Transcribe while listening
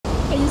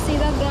Can you see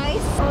that,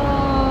 guys?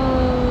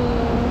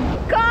 Oh,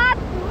 got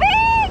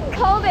big!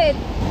 Hold it!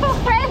 So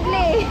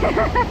friendly!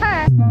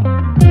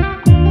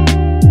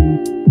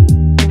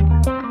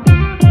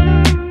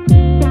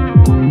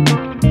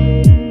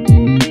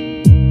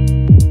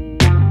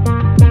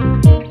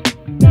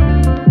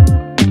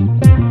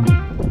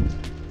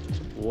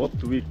 What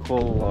we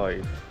call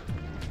life?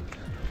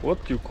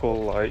 What you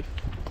call life?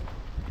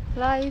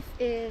 Life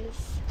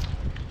is...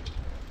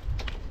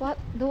 what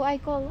do I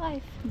call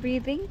life?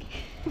 Breathing?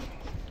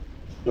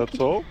 That's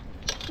all?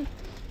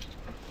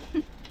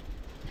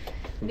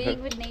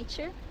 Being with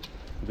nature?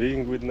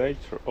 Being with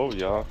nature. Oh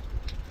yeah.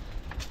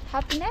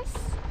 Happiness?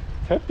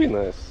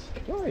 Happiness.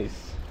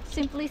 Nice.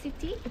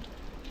 Simplicity?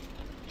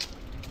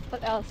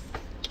 What else?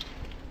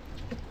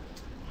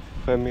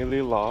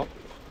 Family, love.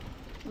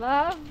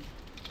 Love?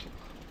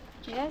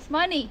 Yes,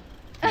 money.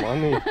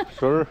 Money.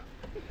 Sure.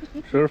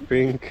 Sure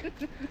thing.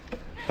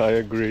 I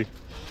agree.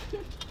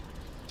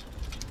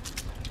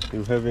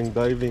 You having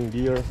diving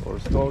gear or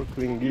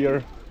snorkeling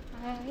gear?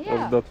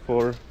 Yeah. What's that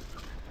for?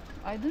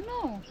 I don't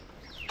know.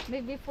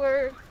 Maybe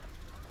for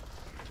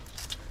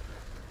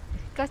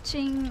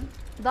catching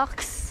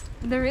ducks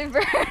in the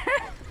river.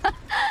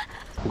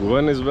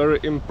 Gwen is very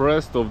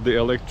impressed of the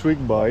electric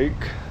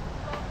bike.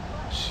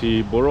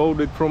 She borrowed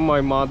it from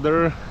my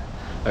mother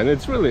and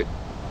it's really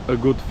a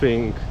good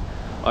thing.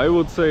 I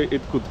would say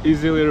it could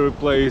easily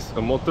replace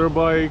a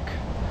motorbike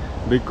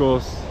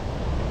because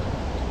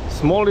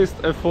smallest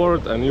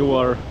effort and you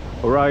are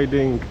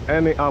riding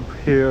any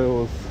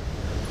uphills,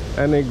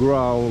 any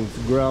grounds,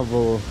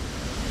 gravel.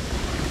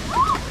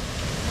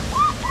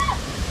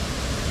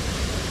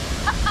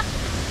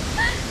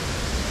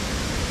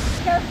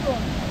 Careful.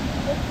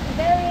 It's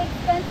very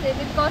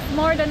expensive. It costs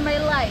more than my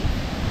life.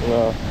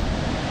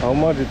 How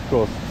much it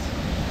costs?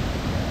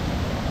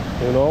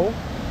 You know?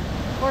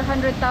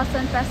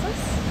 400,000 pesos?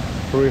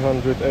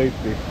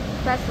 380.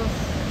 Pesos.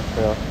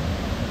 Yeah.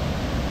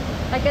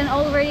 I can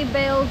already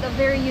build a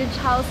very huge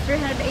house,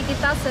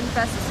 380,000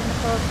 pesos in the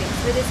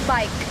Philippines with this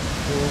bike.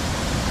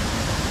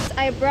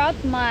 I brought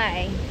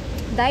my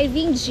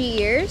diving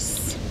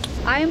gears.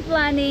 I'm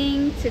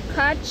planning to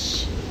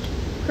catch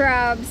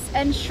crabs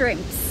and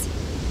shrimps.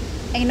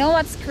 I know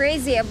what's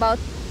crazy about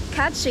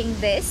catching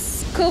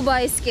this. Kuba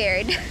is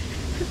scared.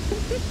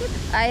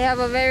 I have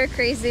a very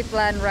crazy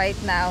plan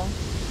right now.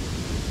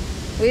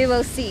 We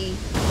will see.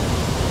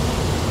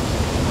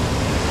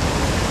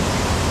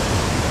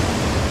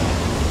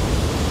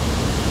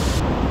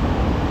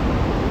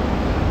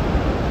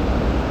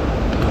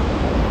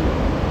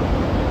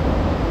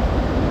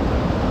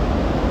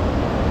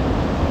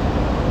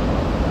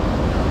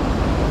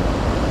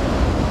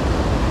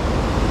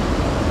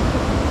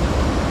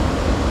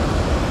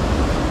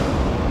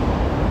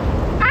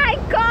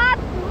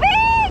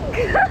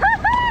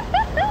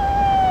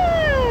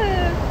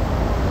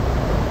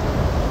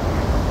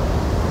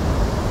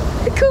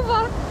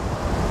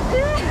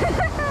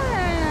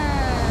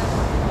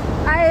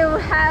 I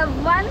have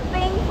one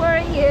thing for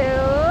you.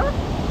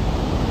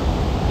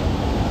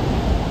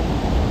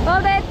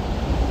 Hold it.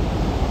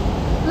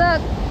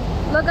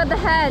 Look at the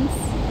hands.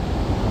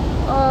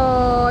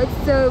 Oh,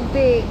 it's so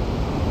big.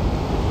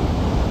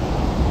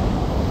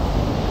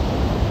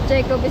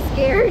 Jacob is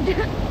scared.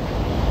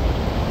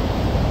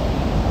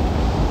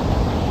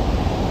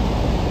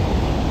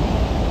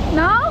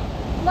 No?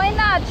 Why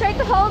not? Try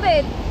to hold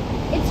it.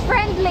 It's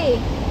friendly.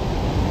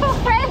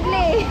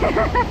 Friendly.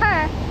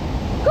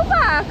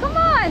 Kupa, come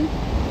on.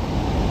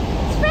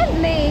 It's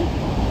friendly.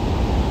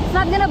 It's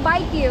not gonna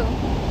bite you.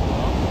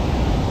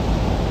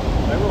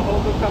 I will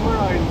hold the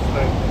camera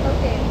instead.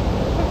 Okay.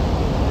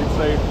 It's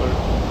safer.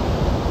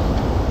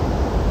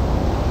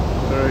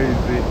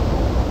 Crazy.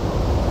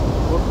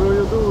 What will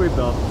you do with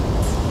that?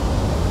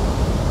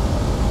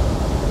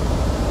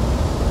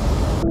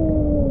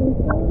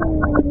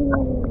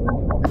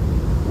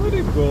 Where'd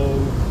it go?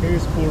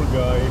 He's poor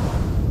guy.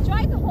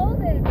 Try to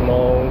hold it.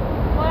 No.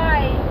 Why?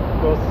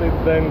 Because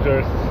it's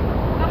dangerous.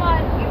 Come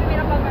on, give me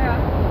the camera.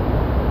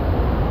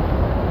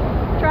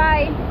 Try.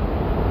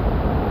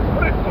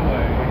 Put it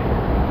away.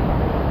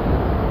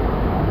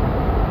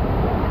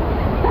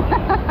 Put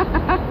it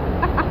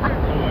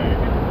away.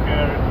 It's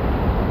scared.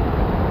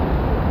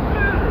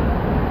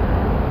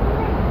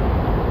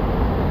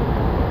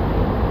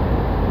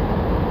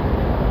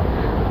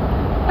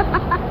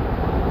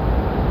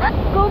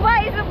 Kuba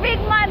is a big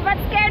man but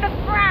scared of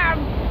crab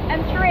and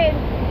shrimp.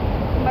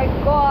 Oh my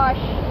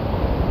gosh.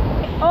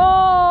 Oh!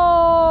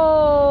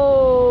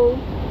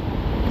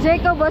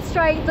 Jacob was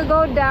trying to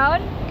go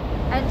down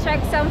and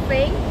check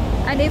something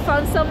and he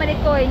found so many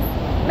coins.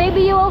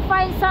 Maybe you will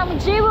find some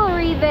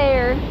jewelry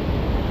there.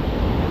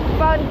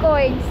 Found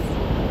coins.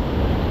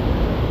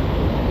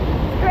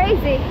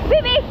 Crazy.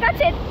 Baby,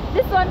 catch it.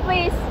 This one,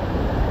 please.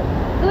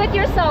 Do it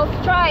yourself.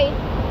 Try.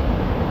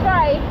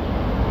 Try.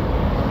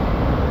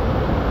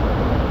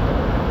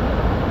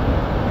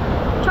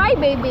 Try,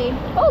 baby.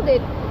 Hold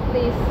it,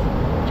 please.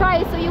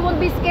 Try so you won't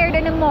be scared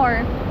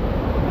anymore.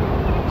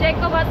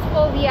 Jacob has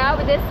phobia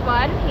with this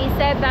one. He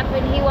said that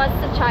when he was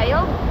a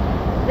child,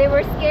 they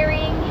were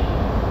scaring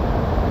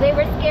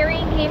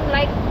him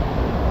like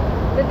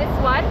with this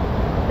one.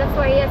 That's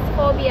why he has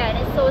phobia and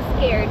is so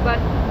scared. But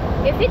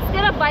if it's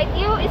gonna bite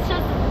you, it's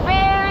just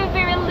very,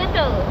 very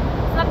little.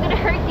 It's not gonna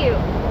hurt you.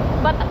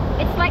 But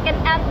it's like an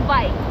ant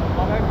bite.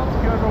 But I'm not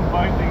scared of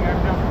biting,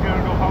 I'm just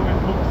scared of how it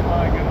looks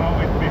like and how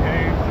it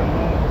behaves and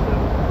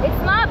moves.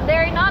 It's not,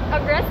 they're not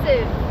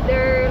aggressive.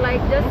 They're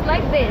like just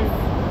like this.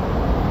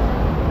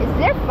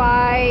 They're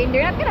fine.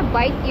 They're not gonna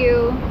bite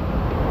you.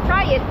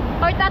 Try it.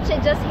 Or touch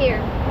it just here.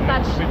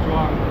 Touch. Which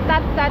one?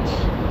 Touch. Touch.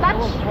 I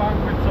was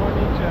drunk with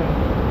Sonic.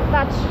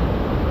 Touch.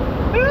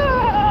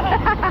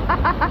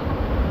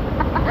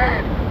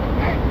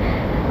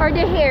 Or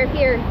the here.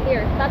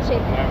 Touch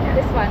it.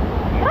 This one.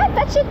 Ah,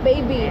 touch it,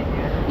 baby.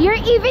 You're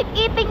even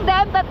eating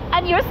them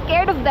and you're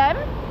scared of them?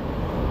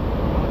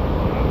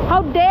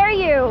 How dare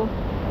you?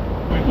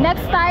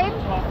 Next time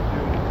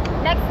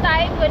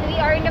when we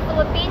are in the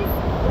Philippines,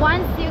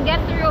 once you get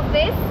through of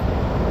this,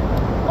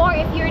 or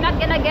if you're not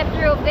gonna get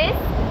through of this,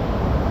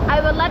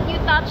 I will let you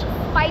touch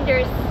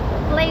spiders,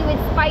 play with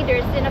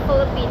spiders in the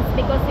Philippines,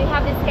 because we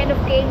have this kind of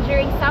game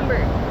during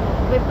summer.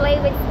 We play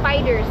with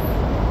spiders,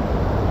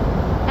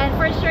 and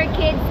for sure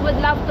kids would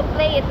love to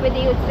play it with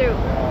you too.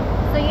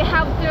 So you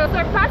have to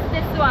surpass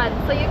this one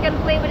so you can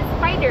play with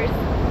spiders,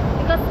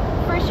 because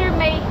for sure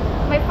my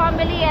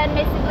family and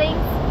my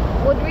siblings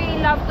would really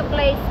love to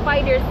play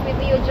spiders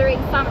with you during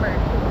summer,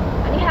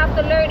 and you have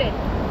to learn it,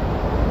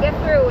 get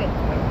through it.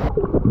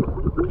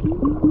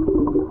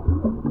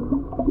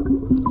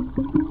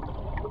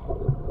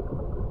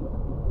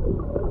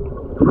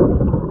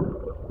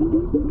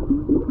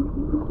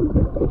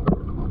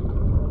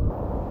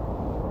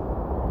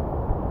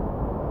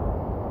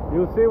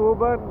 You see,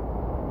 woman,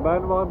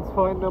 man wants to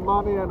find the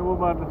money and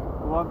woman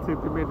wants it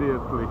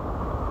immediately.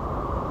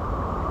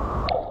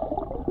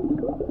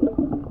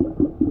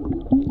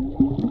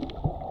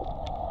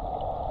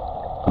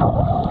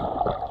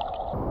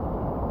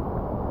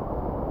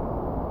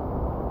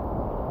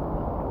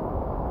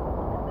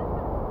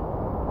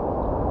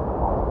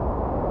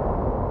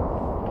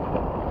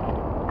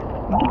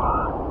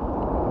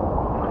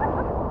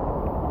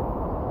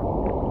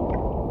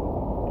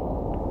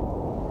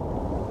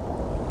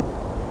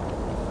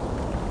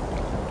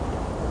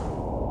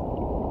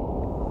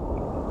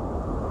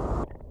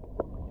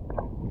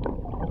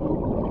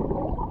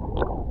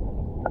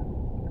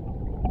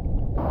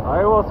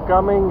 I was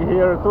coming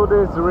here to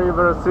this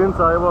river since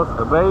I was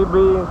a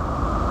baby,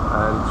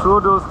 and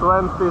through those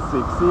 26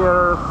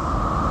 years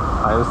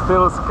I'm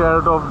still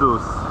scared of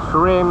those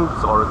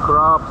shrimps or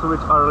crabs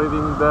which are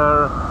living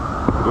there.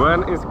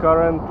 Gwen is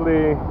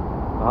currently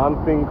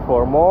hunting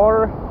for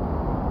more.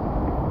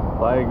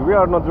 Like, we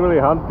are not really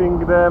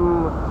hunting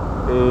them.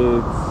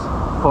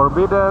 It's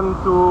forbidden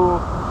to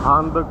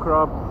hunt the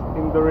crabs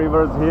in the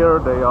rivers here.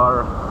 They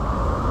are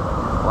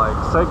like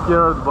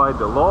secured by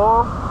the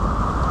law.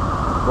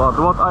 But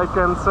what I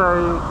can say,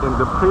 in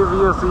the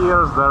previous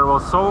years there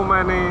was so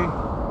many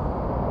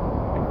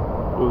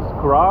those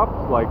crabs,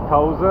 like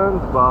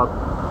thousands, but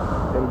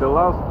in the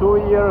last 2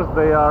 years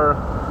they are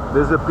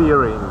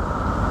disappearing,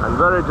 and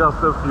very just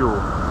a few.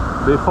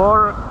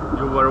 Before,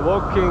 you were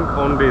walking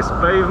on this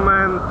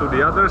pavement to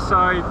the other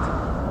side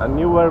and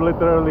you were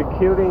literally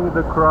killing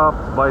the crabs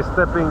by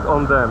stepping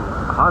on them.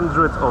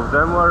 Hundreds of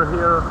them were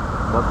here,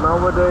 but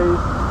nowadays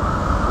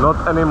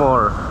not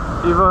anymore.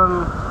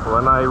 Even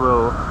when I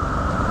will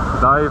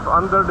dive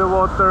under the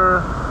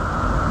water,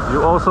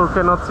 you also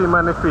cannot see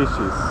many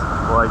fishes,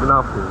 like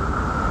nothing.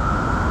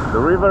 The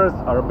rivers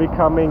are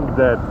becoming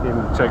dead in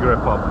Czech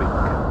Republic.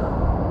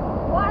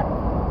 What?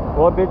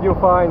 What did you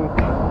find?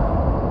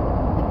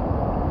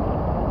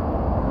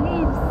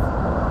 Leaves.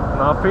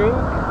 Nothing?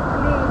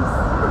 Leaves.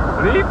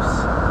 Leaves?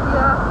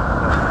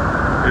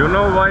 Yeah. You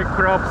know why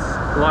crabs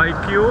like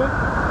you?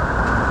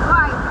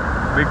 Why?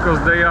 Because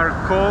they are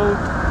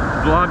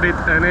cold-blooded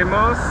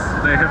animals.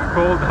 They have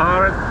cold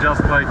heart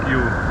just like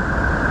you.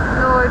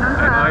 No, I don't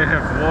And I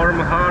have warm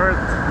heart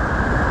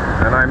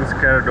and I'm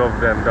scared of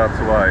them, that's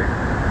why.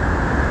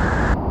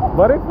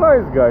 But it's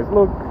nice, guys,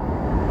 look.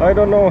 I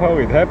don't know how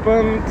it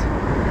happened,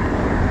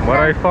 but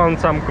I found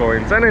some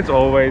coins, and it's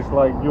always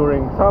like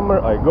during summer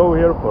I go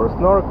here for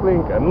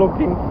snorkeling and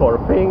looking for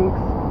things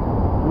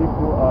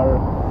people are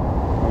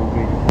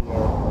using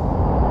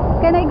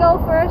here. Can I go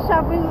for a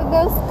shopping with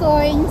those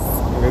coins?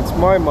 It's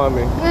my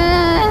money.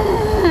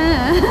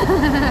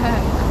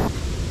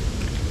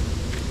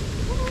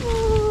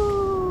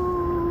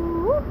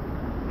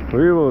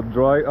 We will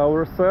dry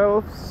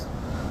ourselves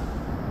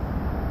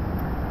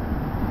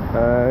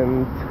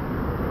and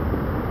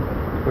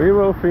we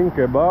will think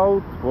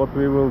about what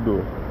we will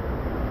do.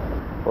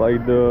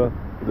 Like the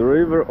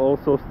river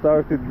also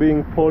started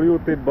being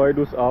polluted by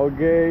those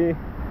algae,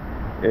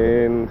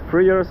 and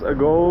 3 years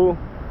ago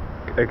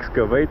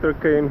excavator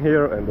came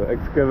here and the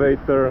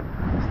excavator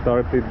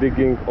started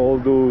digging all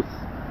those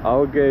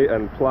algae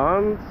and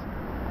plants,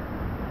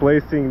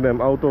 placing them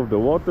out of the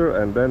water,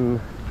 and then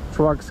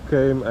trucks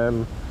came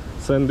and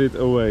sent it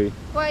away.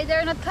 Why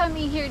they're not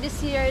coming here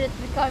this year? It's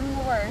becoming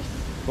worse.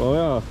 Well,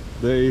 yeah,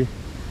 they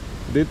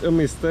did a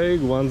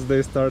mistake. Once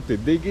they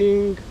started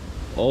digging,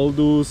 all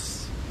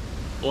those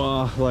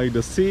like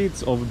the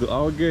seeds of the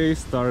algae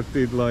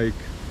started like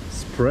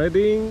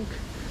spreading,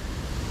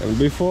 and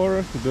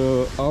before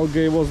the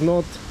algae was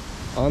not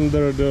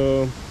under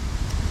this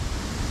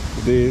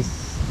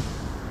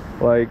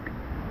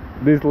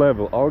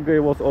level. Algae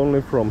was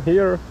only from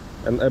here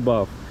and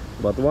above,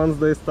 but once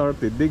they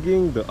started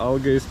digging, the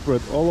algae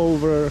spread all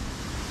over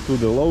to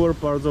the lower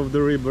parts of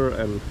the river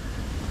and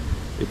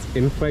it's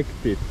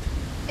infected.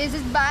 Is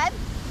it bad?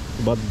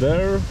 But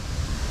there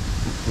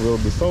will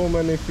be so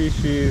many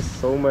fishes,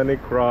 so many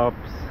crabs.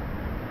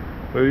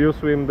 Will you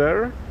swim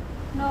there?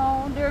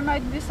 No, there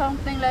might be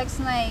something like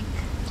snake.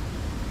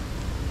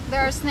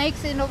 There are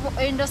snakes in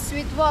the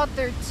sweet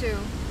water too.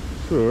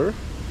 Sure.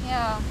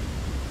 Yeah.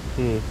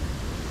 In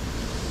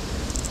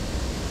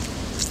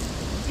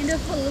the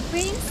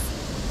Philippines,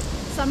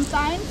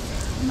 sometimes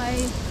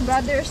my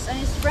brothers and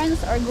his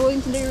friends are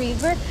going to the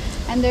river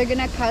and they're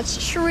gonna catch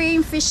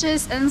shrimp,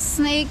 fishes and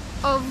snake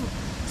of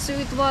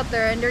sweet water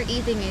and they're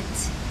eating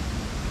it.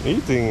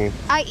 Eating it?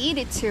 I eat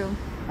it too.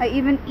 I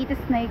even eat a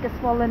snake as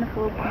well in the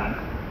Philippines.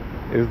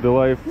 Is the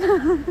life,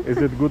 is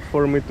it good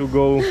for me to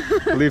go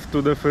live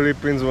to the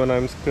Philippines when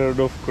I'm scared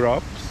of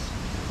crabs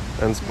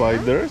and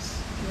spiders?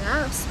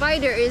 Yeah,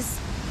 spider is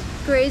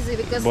crazy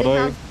because But they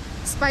have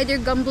spider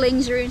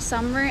gambling during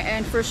summer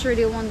and for sure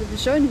they wanted to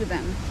join with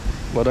them.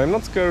 But I'm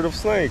not scared of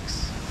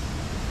snakes.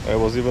 I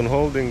was even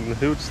holding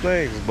huge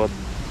snakes, but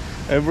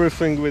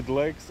everything with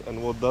legs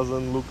and what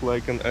doesn't look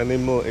like an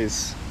animal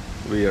is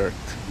weird.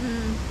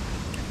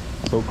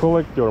 So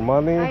collect your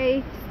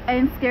money.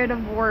 I'm scared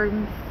of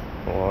worms.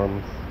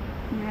 Worms.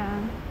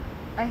 Yeah,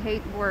 I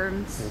hate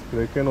worms.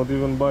 They cannot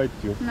even bite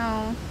you.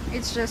 No,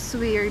 it's just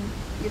weird.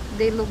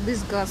 They look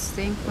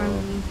disgusting for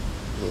me.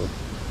 Good.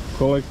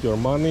 Collect your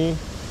money,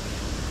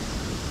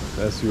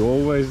 as you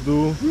always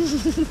do.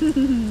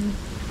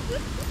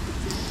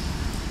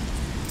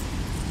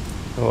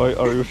 Why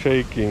are you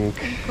shaking?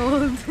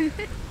 Cold.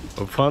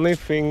 The funny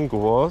thing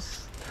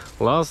was,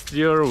 last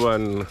year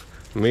when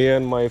me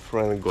and my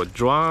friend got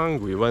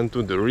drunk, we went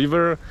to the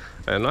river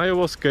and I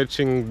was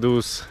catching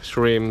those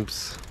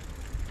shrimps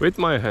with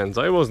my hands.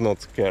 I was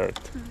not scared.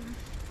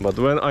 But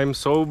when I'm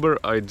sober,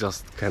 I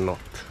just cannot.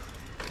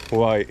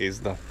 Why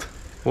is that?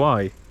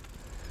 Why?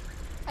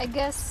 I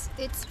guess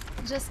it's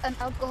just an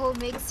alcohol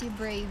makes you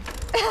brave.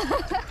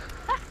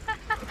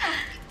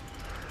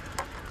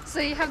 So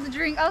you have to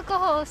drink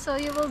alcohol so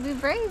you will be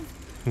brave.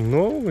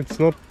 No, it's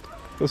not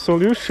the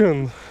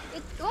solution.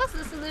 It was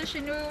the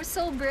solution. You were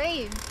so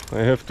brave. I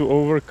have to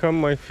overcome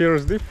my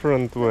fears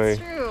different way.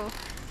 That's true.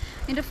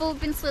 In the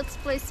Philippines, let's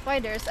play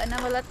spiders and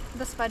I will let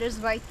the spiders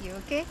bite you,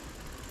 okay?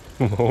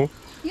 No.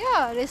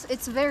 Yeah,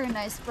 it's very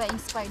nice playing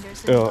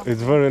spiders. Yeah,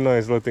 it's very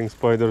nice letting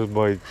spiders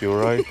bite you,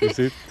 right? Is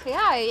it? Yeah,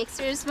 I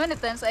experienced many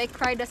times. I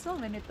cried so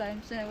many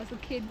times when I was a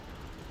kid.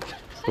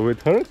 So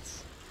it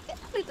hurts? Yeah,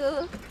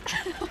 little.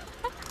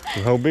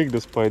 And how big the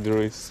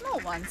spider is? Small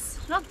ones,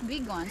 not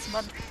big ones,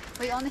 but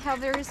we only have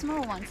very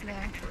small ones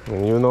there.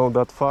 And you know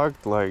that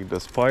fact, like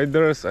the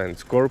spiders and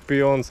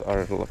scorpions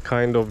are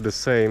kind of the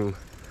same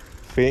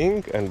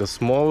thing, and the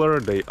smaller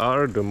they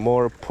are, the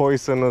more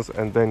poisonous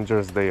and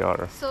dangerous they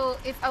are. So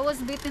if I was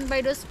bitten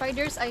by those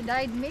spiders, I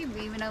died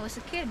maybe when I was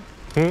a kid.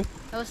 I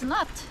was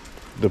not.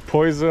 The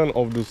poison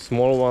of the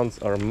small ones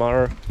are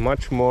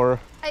much more.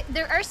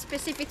 There are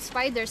specific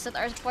spiders that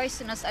are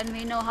poisonous and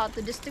we know how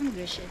to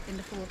distinguish it in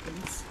the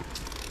Philippines.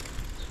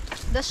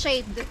 The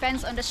shape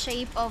depends on the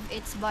shape of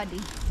its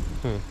body.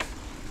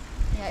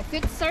 Yeah, if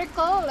it's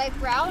circle, like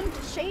round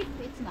shape,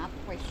 it's not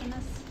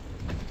poisonous.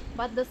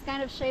 But this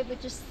kind of shape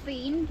which is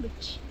thin,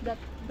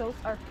 those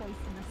are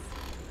poisonous.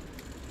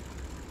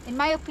 In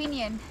my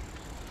opinion,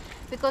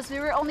 because we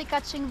were only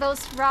catching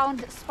those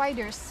round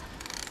spiders,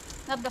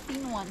 not the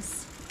thin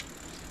ones.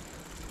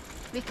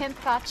 We can't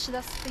catch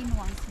the thin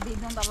ones. They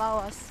don't allow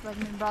us, like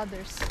my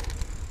brothers.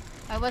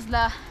 I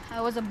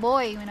was a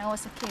boy when I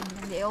was a kid,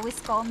 and they always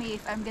call me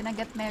if I'm gonna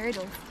get married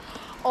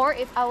or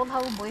if I will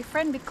have a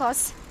boyfriend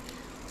because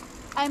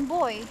I'm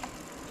boy,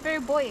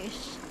 very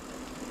boyish.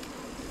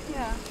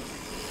 Yeah.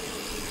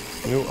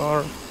 You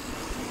are.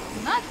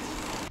 Not.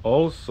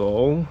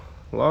 Also,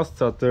 last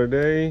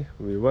Saturday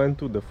we went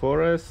to the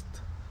forest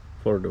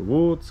for the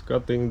woods,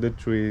 cutting the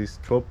trees,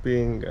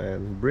 chopping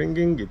and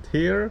bringing it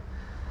here.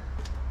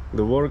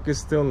 The work is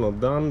still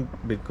not done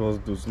because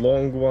those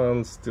long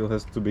ones still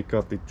has to be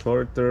cut it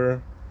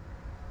shorter,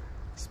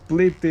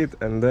 split it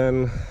and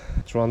then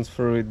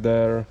transfer it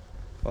there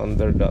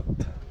under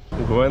that.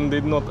 Gwen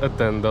did not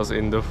attend us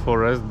in the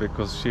forest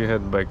because she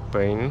had back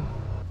pain.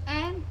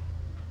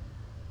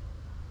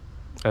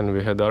 And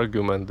we had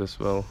argument as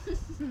well.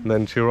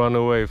 Then she ran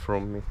away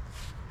from me.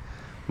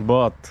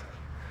 But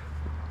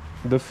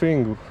the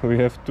thing we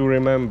have to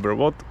remember,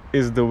 what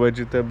is the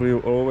vegetable you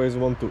always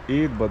want to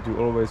eat but you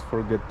always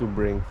forget to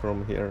bring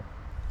from here?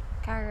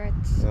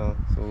 Carrots. Yeah,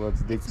 so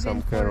let's dig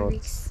some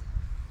carrots.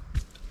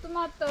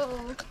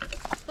 Tomato.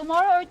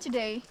 Tomorrow or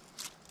today?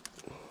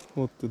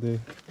 What today?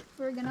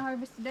 We're gonna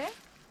harvest today?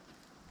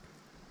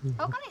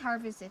 How can I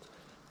harvest it?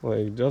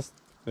 Like just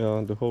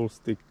the whole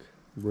stick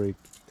break.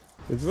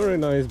 It's very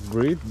nice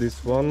breed,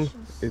 this one.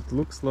 It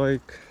looks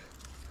like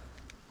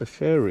a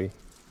sherry.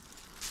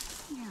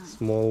 Yeah.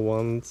 Small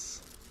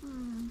ones,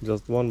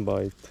 just one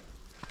bite.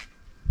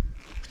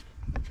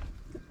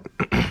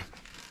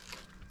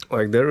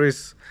 Like there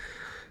is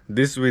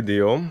this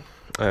video,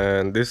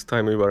 and this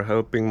time we were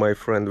helping my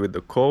friend with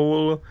the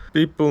coal.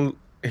 People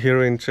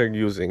here in Czech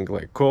using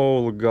like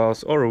coal,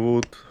 gas or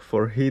wood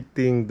for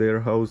heating their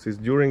houses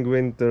during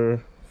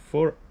winter.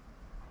 For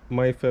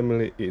my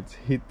family it's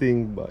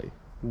heating by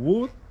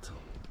wood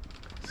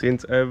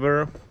since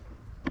ever,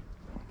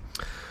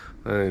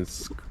 and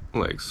it's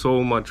like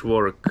so much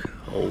work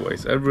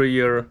always. Every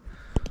year,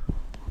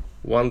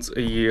 once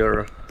a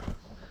year,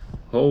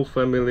 whole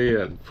family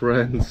and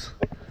friends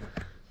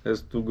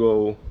has to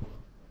go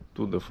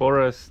to the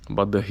forest,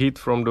 but the heat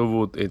from the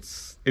wood,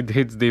 it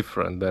hits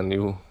different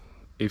than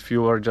if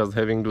you are just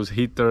having those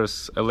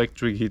heaters,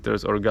 electric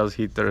heaters or gas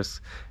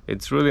heaters.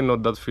 It's really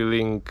not that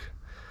feeling.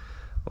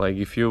 Like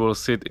if you will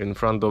sit in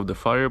front of the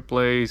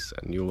fireplace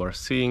and you are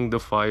seeing the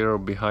fire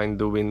behind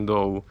the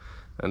window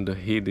and the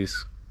heat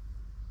is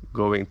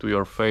going to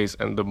your face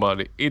and the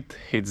body, it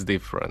hits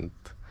different.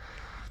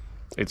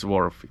 It's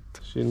worth it.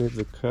 She needs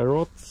the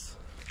carrots.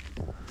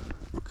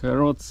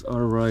 Carrots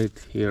are right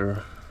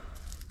here.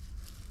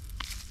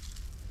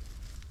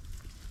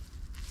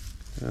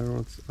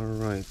 Carrots are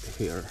right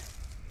here.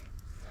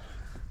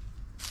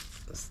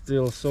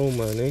 Still so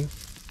many.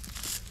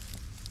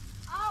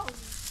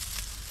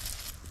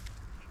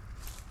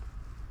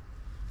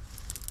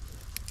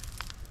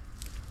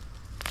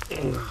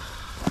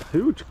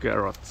 Huge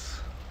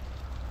carrots.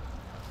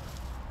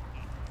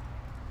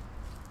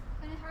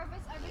 Can you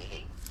harvest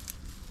everything?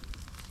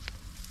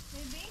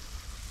 Maybe?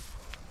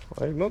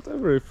 Like not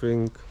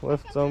everything.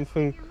 Left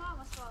something. Your mom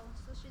as well,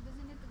 so she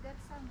doesn't need to get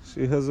some.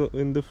 She has it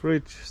in the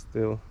fridge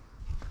still.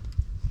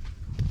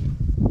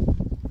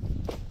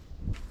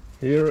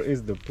 Here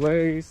is the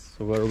place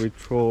where we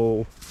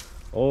throw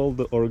all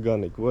the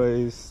organic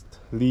waste,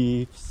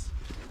 leaves,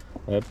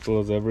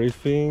 apples,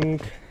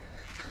 everything,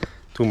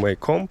 to make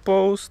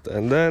compost,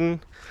 and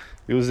then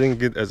using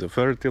it as a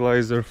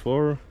fertilizer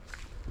for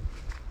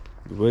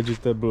the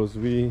vegetables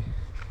we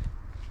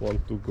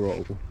want to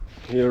grow.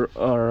 Here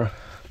are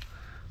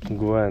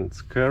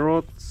Gwen's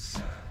carrots.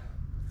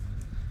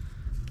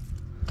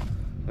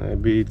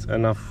 Maybe it's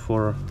enough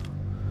for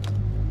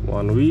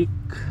 1 week.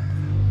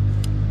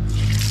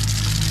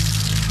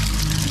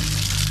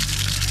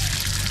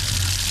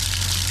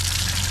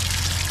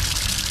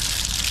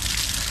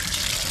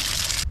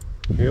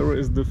 Here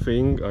is the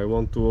thing I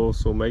want to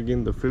also make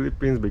in the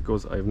Philippines,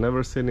 because I've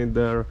never seen it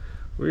there.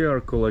 We are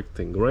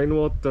collecting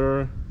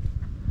rainwater.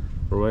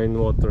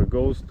 Rainwater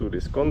goes to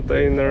this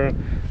container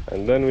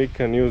and then we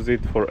can use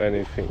it for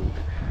anything.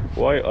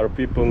 Why are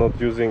people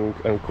not using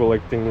and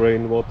collecting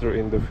rainwater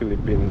in the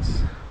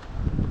Philippines?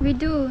 We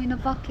do, in a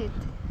bucket.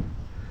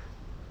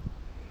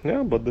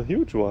 Yeah, but the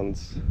huge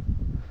ones.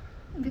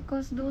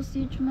 Because those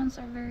huge ones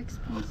are very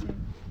expensive.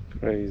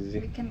 Crazy.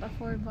 We can't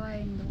afford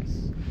buying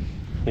those.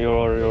 Here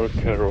are your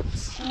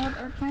carrots. What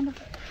are kind of...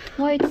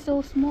 Why it's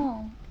so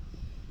small?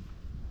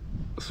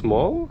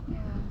 Small? Yeah.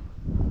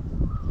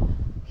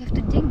 You have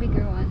to dig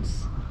bigger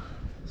ones.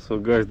 So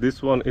guys,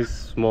 this one is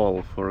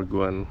small for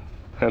Gwen.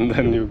 And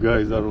then you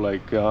guys are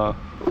like,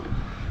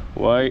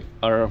 why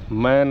are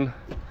men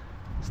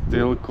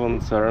still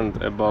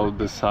concerned about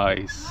the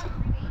size?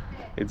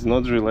 It's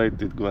not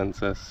related, Gwen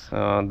says.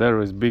 There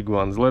is big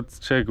ones. Let's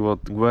check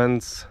what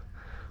Gwen's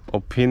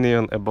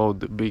opinion about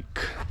the big.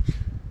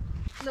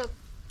 Look,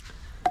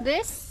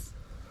 this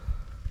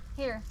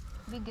here,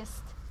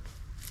 biggest.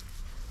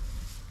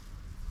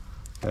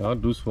 Yeah,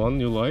 this one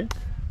you like?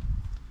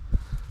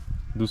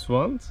 Those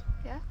ones?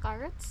 Yeah,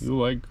 carrots. You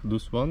like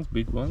those ones,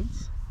 big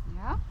ones?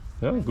 Yeah.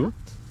 Yeah, good.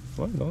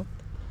 Why not?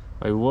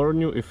 I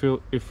warn you, if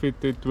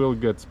it will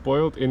get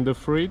spoiled in the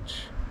fridge,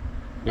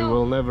 you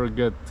will never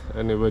get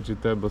any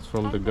vegetables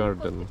from the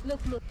garden. Look,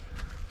 look.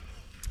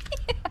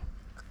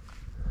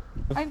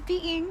 I'm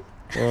peeing.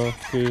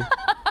 Okay.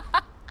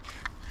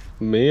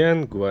 Me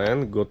and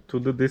Gwen got to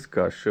the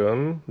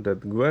discussion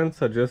that Gwen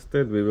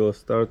suggested we will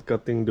start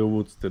cutting the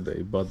woods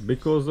today, but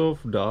because of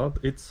that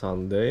it's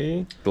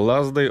Sunday, the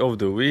last day of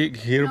the week.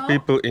 Here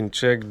people in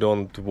Czech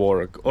don't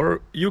work,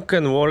 or you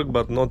can work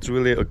but not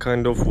really a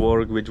kind of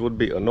work which would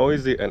be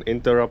noisy and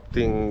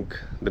interrupting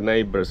the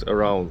neighbors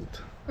around.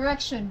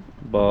 Correction.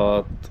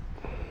 But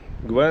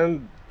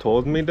Gwen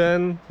told me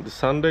then the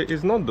Sunday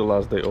is not the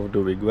last day of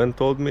the week. Gwen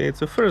told me it's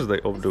the first day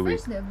of the week.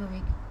 First day of the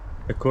week.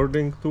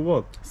 According to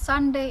what?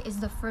 Sunday is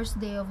the first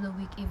day of the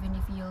week, even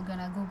if you're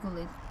gonna Google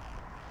it.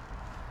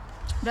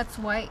 That's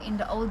why in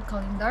the old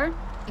calendar,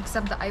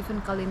 except the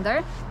iPhone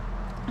calendar,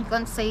 you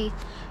can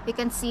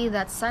see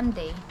that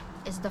Sunday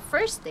is the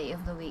first day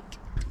of the week.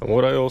 And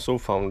what I also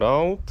found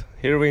out,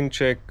 here in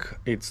Czech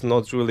it's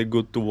not really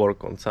good to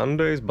work on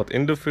Sundays, but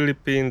in the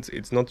Philippines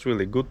it's not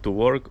really good to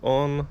work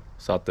on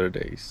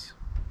Saturdays.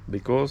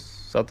 because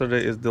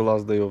Saturday is the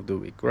last day of the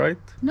week, right?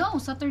 No,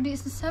 Saturday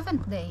is the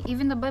 7th day.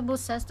 Even the Bible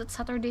says that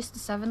Saturday is the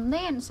 7th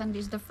day and Sunday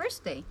is the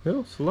 1st day. Yeah,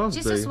 it's the last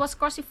Jesus day. was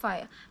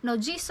crucified. No,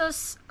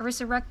 Jesus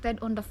resurrected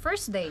on the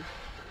 1st day.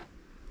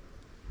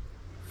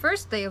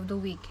 1st day of the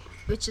week,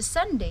 which is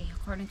Sunday,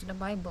 according to the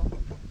Bible.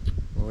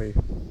 Oi.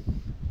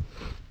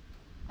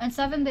 And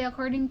 7th day,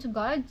 according to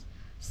God,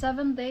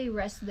 7th day,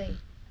 rest day.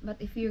 But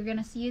if you're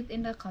gonna see it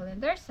in the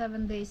calendar,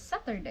 7th day is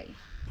Saturday.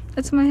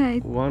 That's my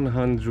height.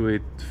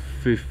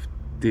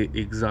 150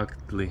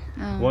 exactly.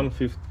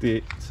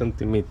 150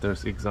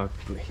 centimeters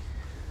exactly.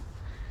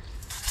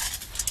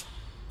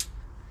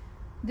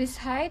 This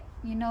height,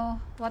 you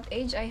know what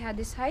age I had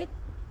this height?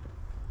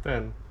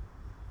 10.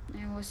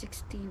 I was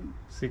 16.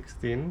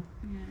 16.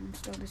 Yeah, I'm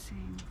still the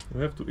same.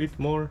 You have to eat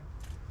more.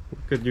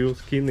 Look at you,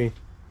 skinny.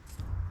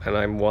 And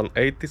I'm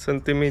 180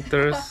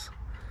 centimeters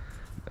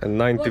and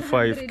 95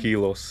 100.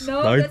 kilos.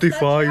 No,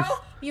 95. That's not true.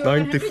 You're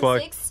 95.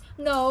 106.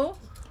 No,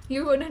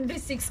 you're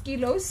 106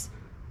 kilos.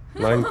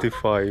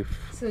 95.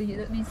 So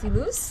that means you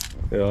lose?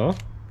 Yeah.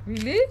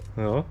 Really?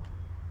 Yeah.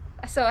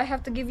 So I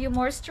have to give you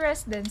more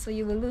stress then, so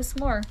you will lose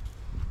more.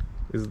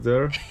 Is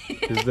there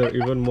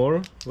even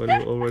more when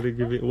you already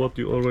giving what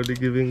you already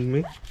giving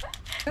me?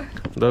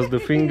 That's the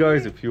thing,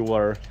 guys. If you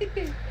are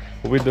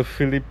with the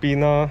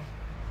Filipina,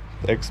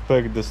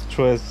 expect the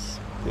stress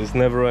is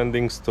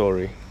never-ending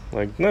story.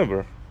 Like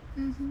never,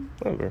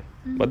 never.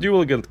 But you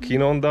will get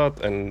keen on that,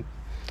 and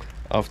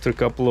after a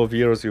couple of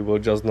years you will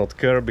just not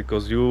care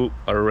because you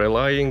are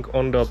relying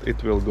on that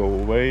it will go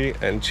away,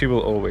 and she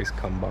will always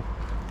come back.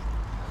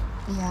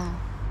 Yeah.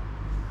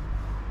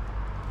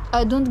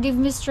 Don't give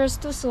me stress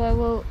too, so I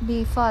will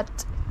be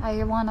fat.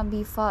 I wanna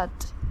be fat.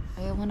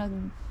 I wanna.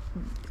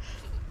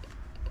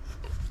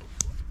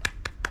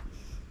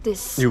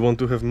 This. You want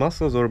to have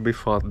muscles or be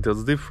fat?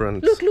 That's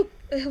different. Look!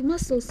 I have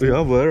muscles.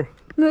 Yeah, where?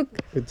 Look!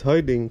 It's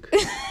hiding.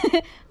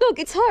 Look!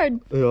 It's hard.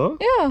 Yeah?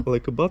 Yeah.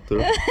 Like a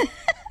butter.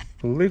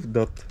 Lift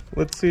that.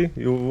 Let's see.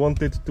 You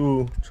wanted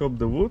to chop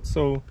the wood,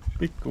 so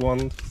pick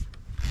one.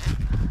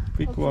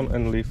 Pick one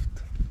and lift.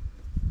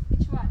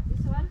 Which one?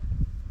 This one?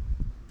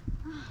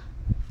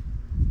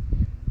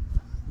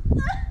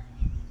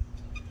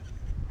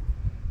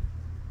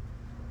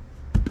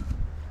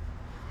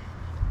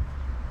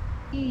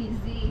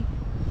 Easy.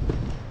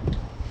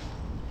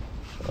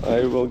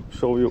 I will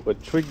show you a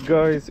trick,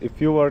 guys. If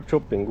you are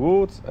chopping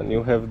wood and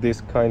you have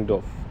this kind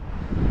of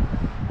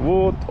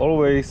wood,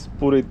 always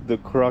put it the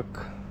crack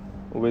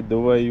with the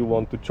way you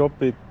want to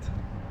chop it.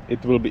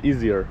 It will be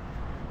easier.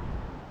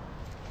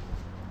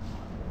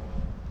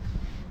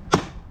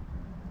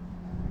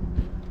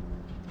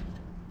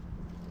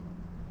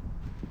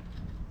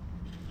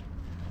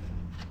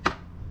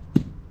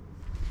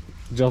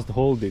 Just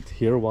hold it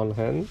here, one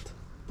hand,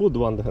 put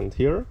one hand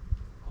here,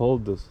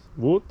 hold this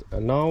wood,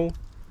 and now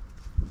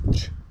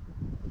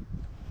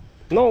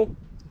no.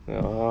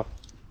 Wow.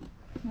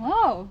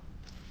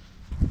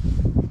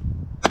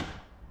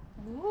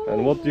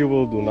 And what you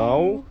will do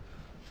now,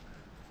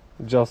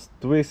 just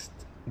twist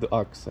the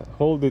axe,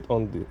 hold it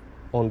on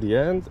the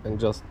end and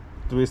just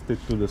twist it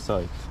to the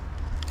side.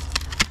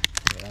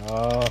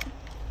 Yeah.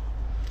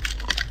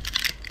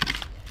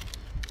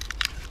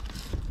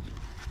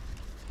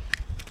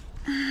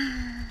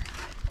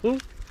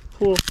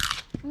 Cool.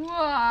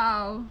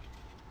 Wow.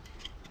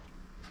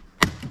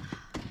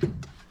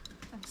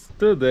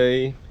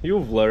 Today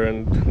you've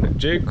learned that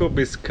Jacob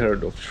is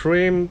scared of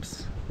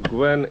shrimps,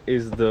 Gwen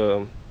is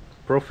the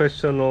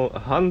professional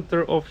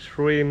hunter of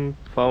shrimp,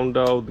 found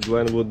out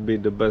Gwen would be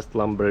the best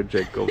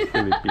lumberjack of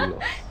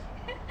Filipinos.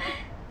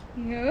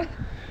 Yeah.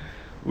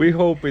 We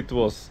hope it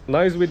was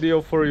nice video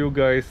for you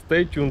guys.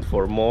 Stay tuned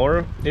for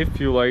more. If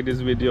you like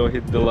this video,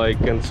 hit the like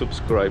and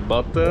subscribe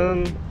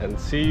button, and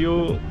see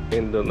you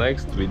in the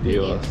next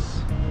videos.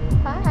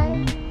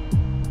 Bye.